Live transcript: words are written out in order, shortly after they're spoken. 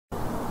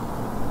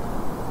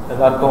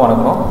எல்லாருக்கும்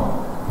வணக்கம்.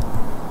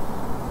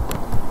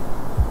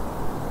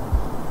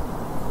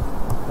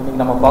 இன்னைக்கு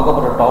நம்ம பார்க்க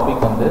போகிற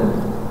டாபிக் வந்து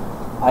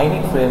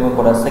ஐனிக்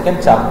ஃப்ரேம்வொர்க்கோட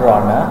செகண்ட்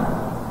சாப்டரான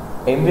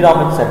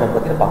என்விரான்மெண்ட் செட்டப்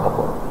பற்றி பார்க்க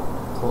போகிறோம்.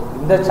 ஸோ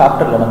இந்த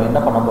சாப்டரில் நம்ம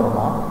என்ன பண்ண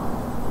போகிறோம்னா,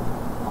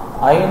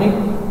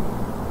 ஐனிக்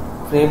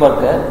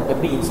ஃப்ரேம்வொர்க்கை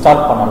எப்படி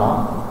இன்ஸ்டால் பண்ணலாம்,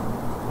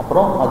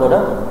 அப்புறம் அதோட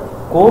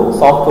கோர்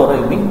சாஃப்ட்வேரை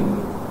எப்படி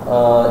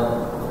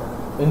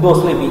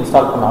விண்டோஸில் எப்படி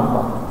இன்ஸ்டால் பண்ணலான்னு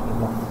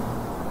பார்க்கணும்.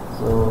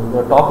 ஸோ இந்த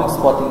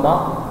டாபிக்ஸ் பார்த்தீங்கன்னா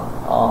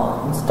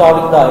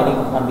installing the Ionic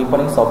and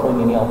defining software in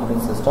any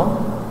operating system.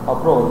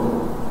 அப்புறம்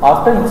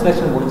ஆஃப்டர்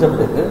இன்ஸ்டாலேஷன் முடிஞ்ச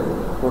பிறகு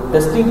ஒரு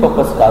டெஸ்டிங்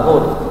பர்பஸ்க்காக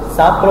ஒரு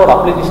சாம்பிளோட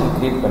அப்ளிகேஷன்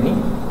கிரியேட் பண்ணி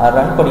அதை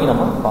ரன் பண்ணி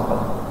நம்ம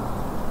பார்க்கலாம்.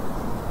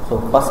 ஸோ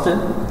ஃபஸ்ட்டு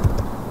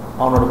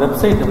அவனோட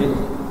வெப்சைட்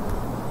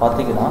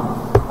பார்த்தீங்கன்னா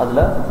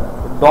அதில்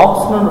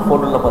டாக்ஸ்னு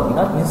ஃபோல்டரில்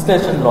பார்த்தீங்கன்னா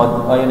இன்ஸ்டலேஷன்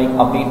Ionic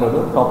அப்படின்றது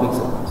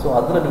டாபிக்ஸ். ஸோ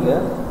அதில்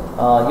நீங்கள்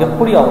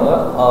எப்படி அவங்க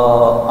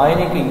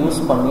Ionic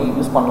யூஸ்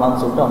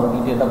பண்ணலான்னு சொல்லிட்டு அவங்க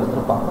டீட்டெயிலாக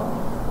கொடுத்துருப்பாங்க.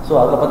 ஸோ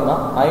அதில் பார்த்தீங்கன்னா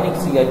Ionic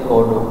CI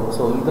கோடு.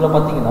 ஸோ இதில்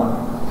பார்த்தீங்கன்னா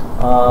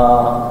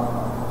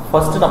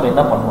ஃபஸ்ட்டு நம்ம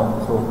என்ன பண்ணோம்,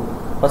 ஸோ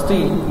ஃபஸ்ட்டு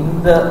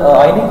இந்த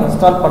Ionic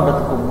இன்ஸ்டால்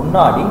பண்ணுறதுக்கு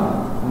முன்னாடி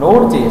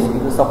Node.js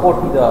இது சப்போர்ட்,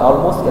 இது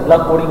ஆல்மோஸ்ட் எல்லா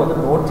கோடிங் வந்து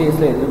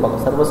Node.jsல எழுதிருப்பாங்க,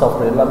 சர்வர்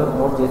சாஃப்ட்வேர் எல்லாமே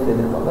Node.jsல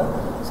எழுதிருப்பாங்க.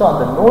 ஸோ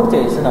அந்த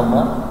Node.js நம்ம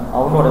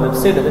அவனோட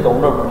வெப்சைட் வந்து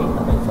டவுன்லோட் பண்ணி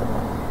நம்ம இன்ஸ்டால்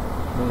பண்ணலாம்.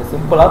 நீங்கள்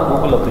சிம்பிளாக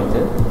கூகுளில்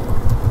போயிட்டு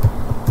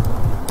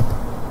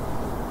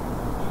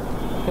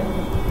ஓகே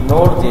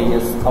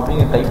Node.js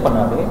அப்படின்னு டைப்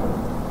பண்ணாலே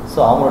ஸோ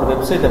அவங்களோட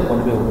வெப்சைட்டை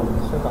கொண்டு போய் விடும்.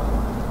 சரிங்களா?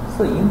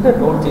 ஸோ இந்த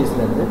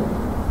Node.jsலேருந்து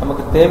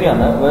நமக்கு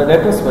தேவையான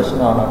லேட்டஸ்ட்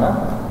வெர்ஷனான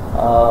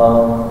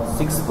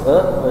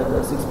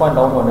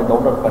 6.1 வந்து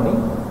டவுன்லோட் பண்ணி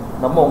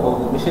நம்ம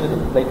உங்கள் மிஷினுக்கு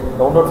லைக்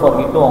டவுன்லோட் ஃபார்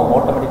வீட்டும் அவங்க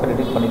ஆட்டோமேட்டிக்காக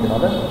எடிட்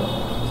பண்ணிக்கிறனால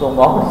ஸோ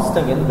உங்கள் ஆப்ரேட்டிங்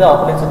சிஸ்டம் எந்த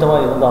ஆப்ரேட்டிங்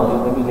சிஸ்டமாக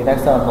இருந்தாலும் மேபி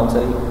லினக்ஸாக இருந்தாலும்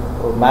சரி,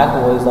 ஒரு மேக்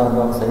ஓஎஸாக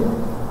இருந்தாலும் சரி,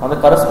 அந்த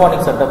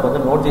கரஸ்பாண்டிங் செட்டப்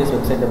வந்து Node.js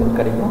வெப்சைட்டில்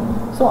உங்களுக்கு கிடைக்கும்.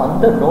 ஸோ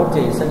அந்த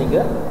Node.jsஐ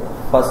நீங்கள்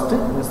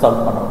ஃபஸ்ட்டு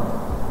இன்ஸ்டால் பண்ணணும்.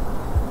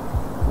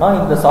 நான்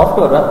இந்த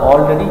சாஃப்ட்வேரை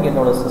ஆல்ரெடி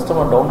என்னோடய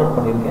சிஸ்டமை டவுன்லோட்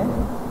பண்ணியிருக்கேன்.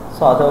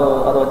 ஸோ அதை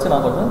வச்சு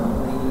நான் கொஞ்சம்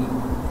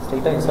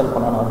ஸ்ட்ரைட்டாக இன்ஸ்டால்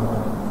பண்ண நான்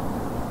இருக்கேன்.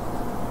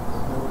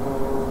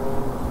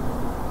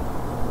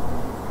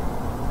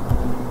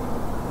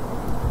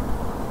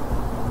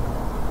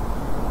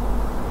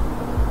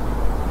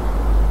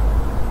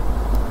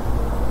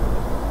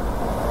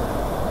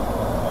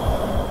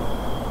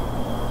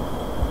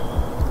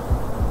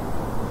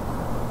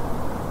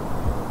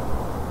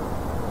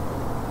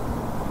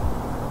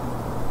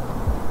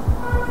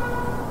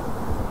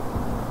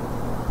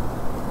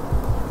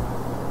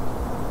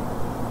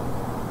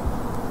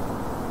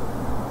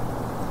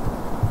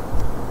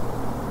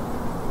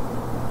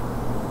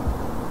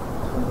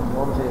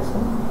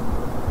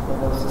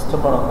 என்னோட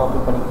சிஸ்டமோட காப்பி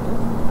பண்ணிக்கிட்டு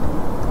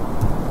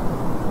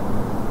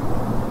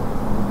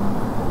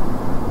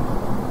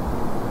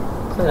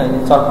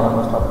இன்ஸ்டால்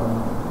பண்ணணும், ஸ்டார்ட்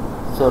பண்ணணும்.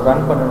 ஸோ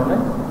ரன் பண்ணணுன்னு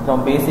நம்ம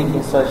பேசிக்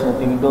இன்ஸ்டாலேஷன்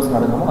எப்படி விண்டோஸ்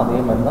நடக்குமோ அதே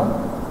மாதிரி தான்.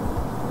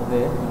 ஓகே,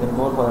 நீங்கள்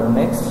கோர் பண்ணணும்.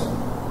 Next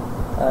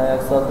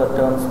accept the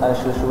terms as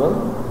usual.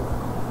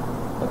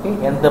 Okay,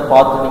 எந்த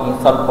பாத்து நீங்கள்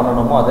இன்ஸ்டால்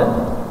பண்ணணுமோ அதை,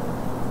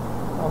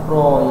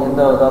 அப்புறம்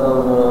எந்த ஏதாவது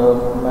ஒரு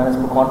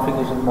மேனேஜ்மெண்ட்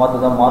கான்ஃபிகரேஷன்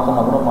பார்த்து தான்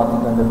மாற்றணும் கூட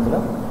மாற்றிக்கலாம். அந்த இடத்துல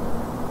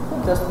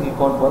just click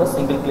on for a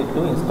single click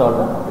to install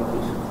the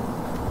application.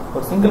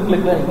 ஒரு சிங்கிள்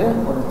கிளிக்கில் நீங்கள்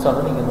ஒரு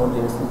இன்ஸ்டாலில் நீங்கள்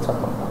Node.js இன்ஸ்டால்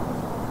பண்ணலாம்.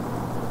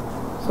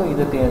 ஸோ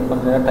இது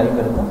கொஞ்சம் நேரம் டைம்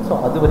இருக்கும். ஸோ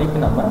அது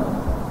வரைக்கும் நம்ம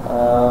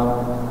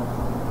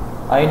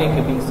Ionic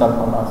எப்படி இன்ஸ்டால்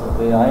பண்ணலாம். ஸோ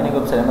Ionic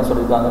வெப்சைட் என்ன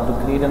சொல்லியிருக்காங்க, to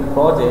create and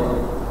project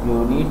you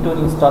need to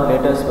install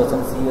latest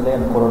version CLI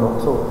and Corridor.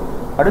 So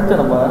அடுத்து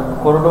நம்ம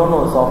Corridorனு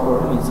ஒரு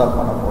சாஃப்ட்வேர் இன்ஸ்டால்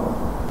பண்ண போகிறோம்.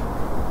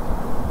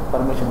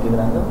 பர்மிஷன்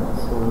கேட்குறாங்க.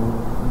 ஸோ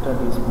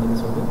இன்டர்நெட் யூஸ் பண்ணி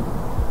சொல்லி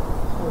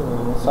ஸோ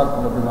இன்ஸ்டால்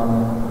பண்ணுறதுக்கு நான்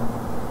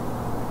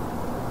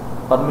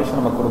பர்மிஷன்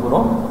நம்ம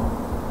கொடுக்குறோம்.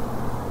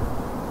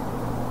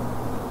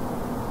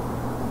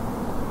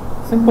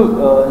 சிம்பிள்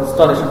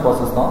இன்ஸ்டாலேஷன்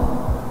ப்ராசஸ் தான்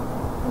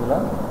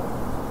இதில்.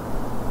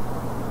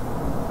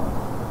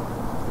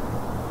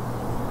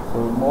 ஸோ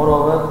மோர்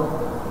ஓவர்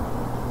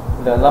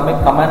இதில் எல்லாமே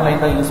கமாண்ட்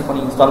லைன் தான் யூஸ்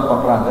பண்ணி இன்ஸ்டால்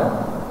பண்ணுறாங்க.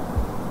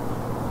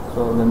 ஸோ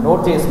இந்த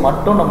Node.js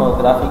மட்டும் நம்ம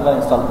கிராஃபிக்கலாக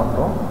இன்ஸ்டால்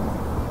பண்ணுறோம்.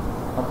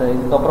 மற்ற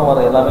இதுக்கப்புறம்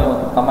வர எல்லாமே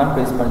வந்து கமாண்ட்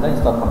பேஸ் பண்ணி தான்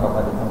இன்ஸ்டால் பண்ணுற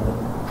மாதிரி இருக்கும்.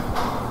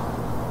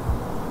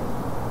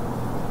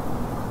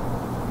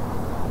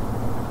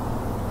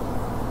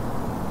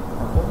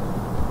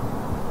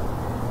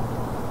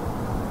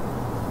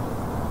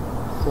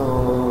 ஸோ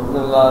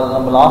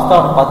நம்ம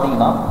லாஸ்ட்டாக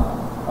பார்த்தீங்கன்னா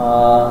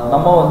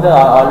நம்ம வந்து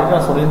ஆல்ரெடி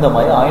நான் சொல்லியிருந்த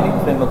மாதிரி Ionic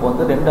ஃப்ரேம்வொர்க்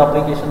வந்து 2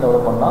 அப்ளிகேஷன்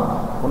டெவலப் பண்ணலாம்.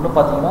 ஒன்று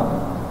பார்த்தீங்கன்னா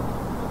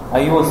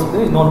iOSக்கு,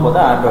 இன்னொன்று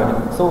பார்த்தா ஆண்ட்ராய்டு.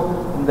 ஸோ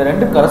இந்த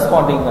 2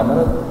 கரஸ்பாண்டிங்கான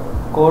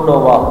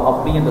கோடோவா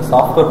அப்படின்ற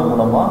சாஃப்ட்வேர்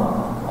மூலமாக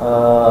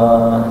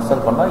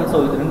இன்ஸ்டால் பண்ணலாம். ஸோ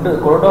இது 2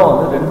 கோடோவா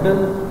வந்து 2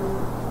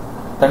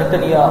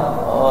 தனித்தனியாக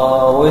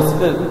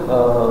ஓஎஸ்க்கு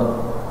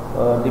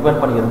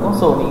டிபெண்ட் பண்ணியிருக்கோம்.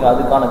 ஸோ நீங்கள்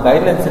அதுக்கான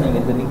கைட்லைன்ஸை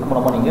நீங்கள் இந்த லிங்க்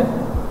மூலமாக நீங்கள்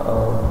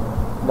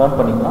லேர்ன்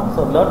பண்ணிக்கலாம். ஸோ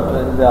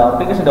இந்த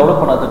அப்ளிகேஷன்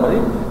டெவலப் பண்ணாத மாதிரி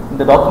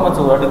இந்த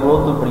டாக்குமெண்ட்ஸ் ஒரு வாட்டி க்ரோ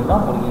த்ரூ பண்ணிங்கன்னா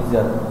உங்களுக்கு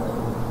ஈஸியாக இருக்கும்.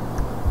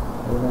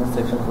 எதுவும்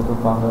இன்ஸ்ட்ரக்ஷன்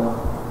கொடுத்துருப்பாங்க,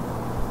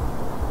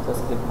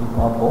 ஜஸ்ட் கிளிக் பண்ணி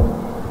பார்ப்போம்.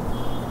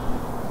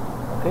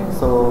 ஓகே,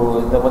 ஸோ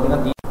இதை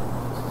பார்த்தீங்கன்னா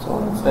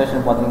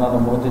இன்ஸ்டாலேஷன் பார்த்தீங்கன்னா அது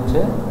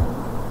முடிஞ்சிச்சு.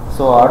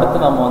 ஸோ அடுத்து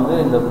நம்ம வந்து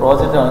இந்த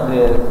ப்ராஜெக்டை வந்து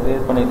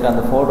க்ரியேட் பண்ணியிருக்க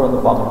அந்த ஃபோல்டர் வந்து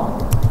பார்க்கலாம்.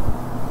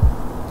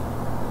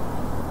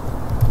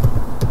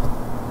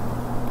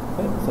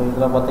 ஓகே, ஸோ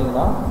இதில்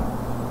பார்த்தீங்கன்னா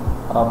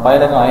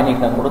Payilagam Ionic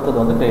நான் கொடுத்தது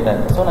வந்து க்ரியேட்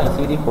ஆகிருக்கு. ஸோ நான்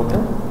CD போட்டு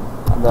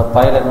அந்த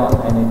Payilagam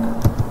Ionic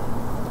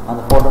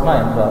அந்த ஃபோல்டர் நான்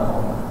என்ட்ரு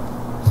ஆகும்.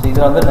 ஸோ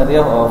இதில் வந்து நிறைய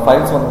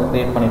ஃபைல்ஸ் வந்து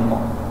க்ரியேட்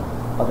பண்ணியிருக்கோம்.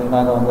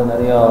 பார்த்திங்கன்னா இதை வந்து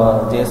நிறையா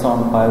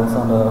JSON ஃபைல்ஸ்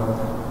அந்த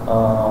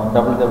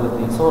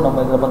www3. ஸோ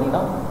நம்ம இதில்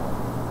பார்த்திங்கன்னா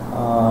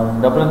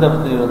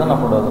www3 தான்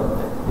நம்மளோட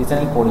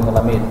டிசைனிங் கோடிங்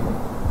எல்லாமே இருக்கும்.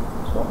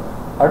 ஸோ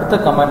அடுத்த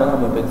கமாண்ட் வந்து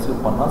நம்ம இப்போ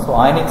எக்ஸிக்யூட் பண்ணலாம். ஸோ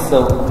Ionic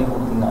சர்வ் அப்படின்னு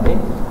கொடுத்தீங்கனாலே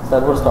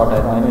சர்வர் ஸ்டார்ட்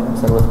ஆகிடும். Ionic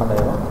சர்வர் ஸ்டார்ட்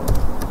ஆகிடும்.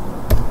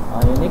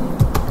 Ionic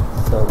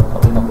சர்வ்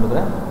அப்படின்னு நான்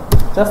கொடுக்குறேன்.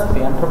 ஜஸ்ட்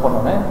என்டர்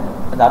பண்ணோன்னே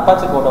இந்த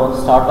அப்பாச்சி கோடை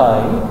வந்து ஸ்டார்ட்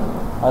ஆகி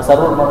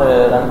சர்வர்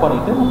ரன்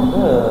பண்ணிவிட்டு நம்ம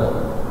வந்து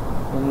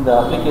இந்த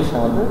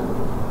அப்ளிகேஷனை வந்து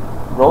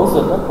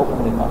ப்ரௌசரில் ஓப்பன்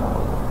பண்ணி காணலாம்.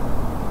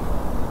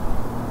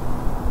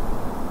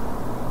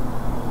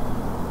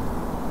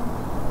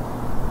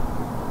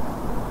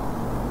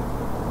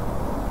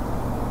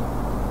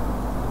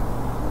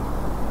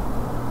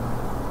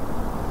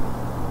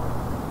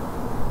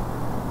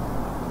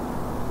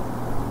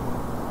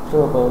 ஸோ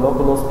இப்போ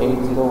localhost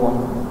 801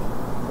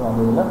 ஸோ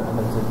அந்த இதில் நம்ம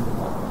எக்ஸிக்யூட்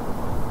பண்ணலாம்.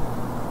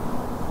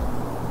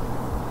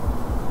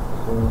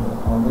 ஸோ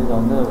நான் வந்து இதை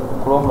வந்து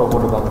குரோமில்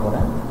போட்டு பார்க்க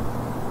போகிறேன்.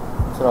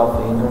 Instead of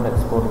internet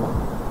explorer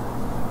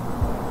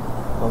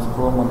because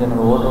chrome வந்து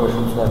என்னோடய ஓல்டர்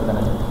வெர்ஷன்ஸில் இருக்கு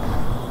எனக்கு.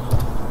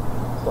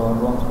 ஸோ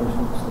அட்வான்ஸ்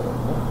வெர்ஷன்ஸ்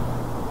இருக்குது.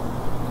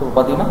 ஸோ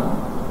பார்த்தீங்கன்னா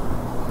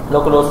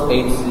localhost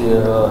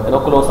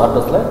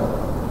அட்ரஸில்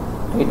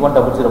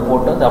 8100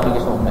 போட்டு அந்த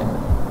அப்ளிகேஷன் ஓப்பன்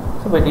ஆகிருக்கு.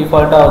 ஸோ இப்போ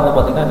டிஃபால்ட்டாக வந்து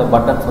பார்த்திங்கன்னா இந்த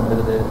பட்டன்ஸ்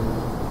வந்துருக்குது.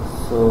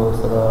 ஸோ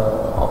சில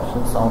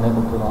ஆப்ஷன்ஸ் அவனே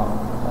கொடுத்துருவான்.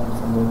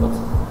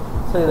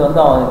 ஸோ இது வந்து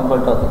அவன்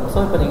டிஃபால்ட்டாக இருக்குது. ஸோ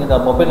இப்போ நீங்கள் இந்த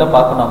மொபைலில்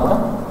பார்க்கணுன்னா கூட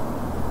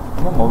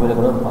நம்ம மொபைலில்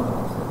கூட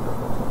பார்க்கலாம்.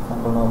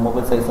 நம்மளோட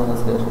மொபைல் சைஸ் வந்து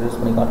ஷெடியூஸ்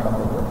பண்ணி காட்டுற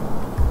மாதிரி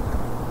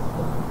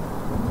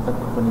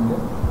பண்ணிட்டு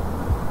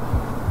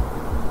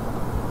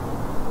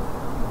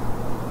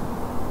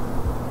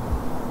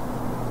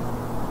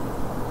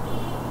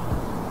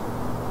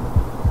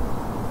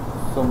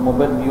ஸோ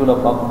மொபைல்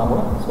வியூவில் பார்க்கணுன்னா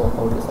கூட so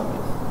how is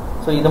application.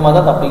 So இது மாதிரி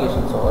தான்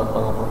அப்ளிகேஷன்ஸ் ஒர்க்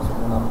ஆக போகிறோம்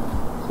சொன்னால்.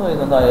 ஸோ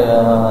இது வந்து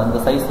இந்த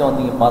சைஸில்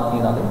வந்து நீங்கள்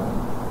பார்த்தீங்கன்னாலே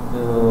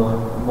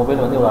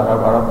மொபைல் வந்து இவ்வளோ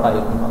அடாப்ட்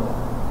ஆகிருக்குனாங்க.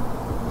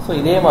 ஸோ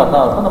இதே மாதிரி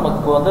தான் இருக்கும். நமக்கு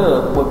இப்போ வந்து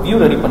வியூ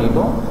ரெடி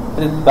பண்ணிட்டோம்.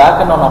 இது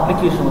பேக் அண்ட் ஆன்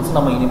அப்ளிகேஷன் வச்சு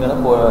நம்ம இனிமேல்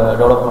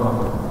டெவலப் பண்ண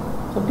முடியும்.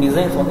 ஸோ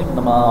டிசைன்ஸ் வந்து இப்போ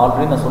நம்ம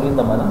ஆல்ரெடி நான்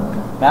சொல்லியிருந்த மாதிரி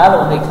மேலே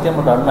வந்து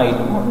HTML ரன்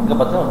ஆகிட்டோம். இங்கே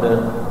பார்த்தீங்கன்னா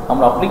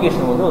நம்ம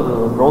அப்ளிகேஷன் வந்து ஒரு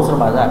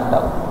ப்ரௌசர் மாதிரி தான் ஆக்ட்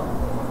ஆகும்.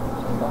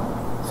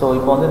 ஸோ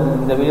இப்போ வந்து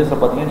இந்த வீடியோஸில்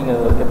பார்த்தீங்கன்னா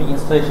நீங்கள் எப்படி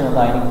இன்ஸ்டாலேஷன்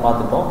வந்து Ionic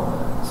பார்த்துட்டோம்.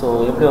 ஸோ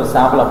எப்படி ஒரு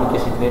சாம்பிள்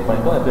அப்ளிகேஷன் க்ரியேட்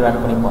பண்ணிட்டோம், எப்படி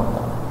ரன் பண்ணி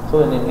பார்த்தோம். ஸோ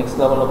நெக்ஸ்ட்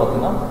லெவலில்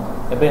பார்த்தீங்கன்னா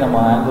எப்படி நம்ம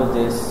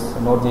AngularJS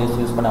Node.js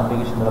யூஸ் பண்ண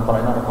அப்ளிகேஷன் டெவலப்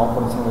பண்ணலாம், அந்த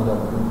காம்பனன்ட்ஸ்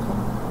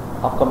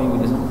அப்கமிங்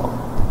வீடியோஸ் பார்ப்போம்.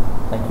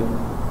 தேங்க்யூ.